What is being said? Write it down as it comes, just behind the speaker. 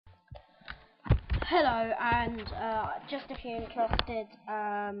Hello, and just if you're interested,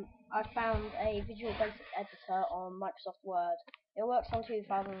 I found a Visual Basic editor on Microsoft Word. It works on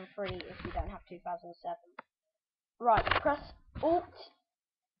 2003 if you don't have 2007. Right, press Alt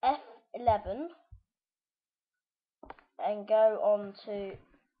F11 and go on to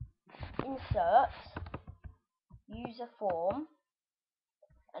Insert, User Form,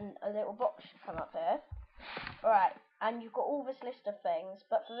 and a little box should come up here. Right, and you've got all this list of things,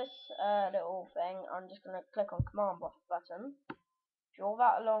 but for this little thing, I'm just going to click on Command button, draw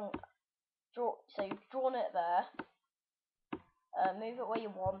that along, so you've drawn it there, move it where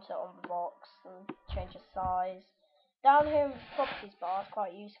you want it on the box, and change the size. Down here in the properties bar is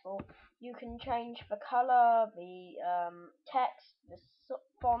quite useful. You can change the colour, the text, the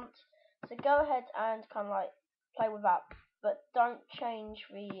font, so go ahead and kind of like play with that, but don't change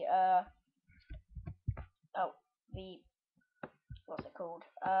the what's it called?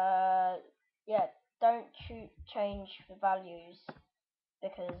 Yeah, don't change the values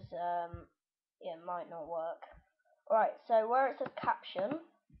because it might not work. Alright, so where it says caption,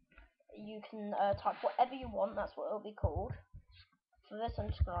 you can type whatever you want. That's what it'll be called. For this, I'm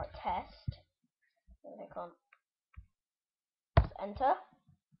just gonna write test. Click on press enter.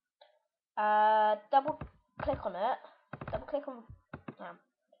 Double click on it. Double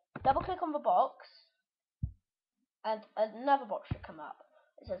click on the box. And another box should come up.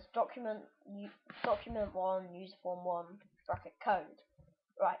 It says document 1, user form 1, bracket code.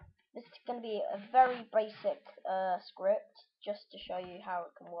 Right, this is going to be a very basic script just to show you how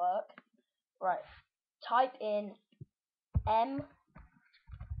it can work. Right, type in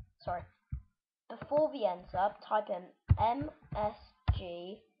before the enter, type in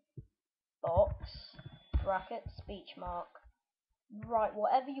MSG box bracket speech mark. Right,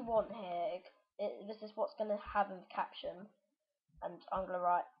 whatever you want here. This is what's going to have in the caption, and I'm going to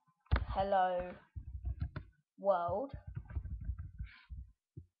write hello world,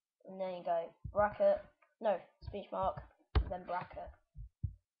 and then you go bracket, no, speech mark, then bracket.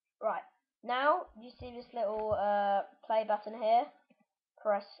 Right, now you see this little play button here,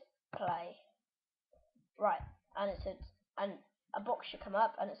 press play. Right, and it says, and a box should come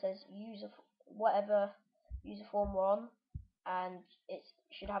up, and it says user form 1, and it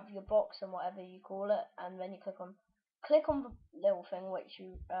should have your box and whatever you call it, and then you click on the little thing which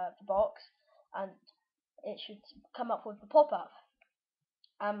you the box, and it should come up with the pop-up.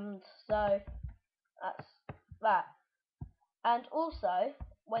 And so that's that. And also,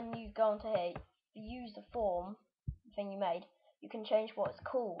 when you go onto here, the user form thing you made, you can change what it's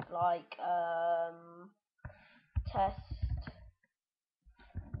called, like test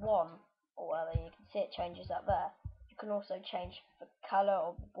 1 or whatever. You can see it changes up there. You can also change the colour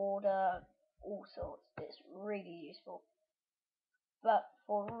of the border, all sorts. It's really useful. But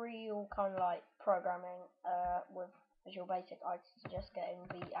for real kind of like programming with Visual Basic, I suggest getting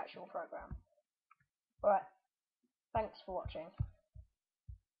the actual program. Alright, thanks for watching.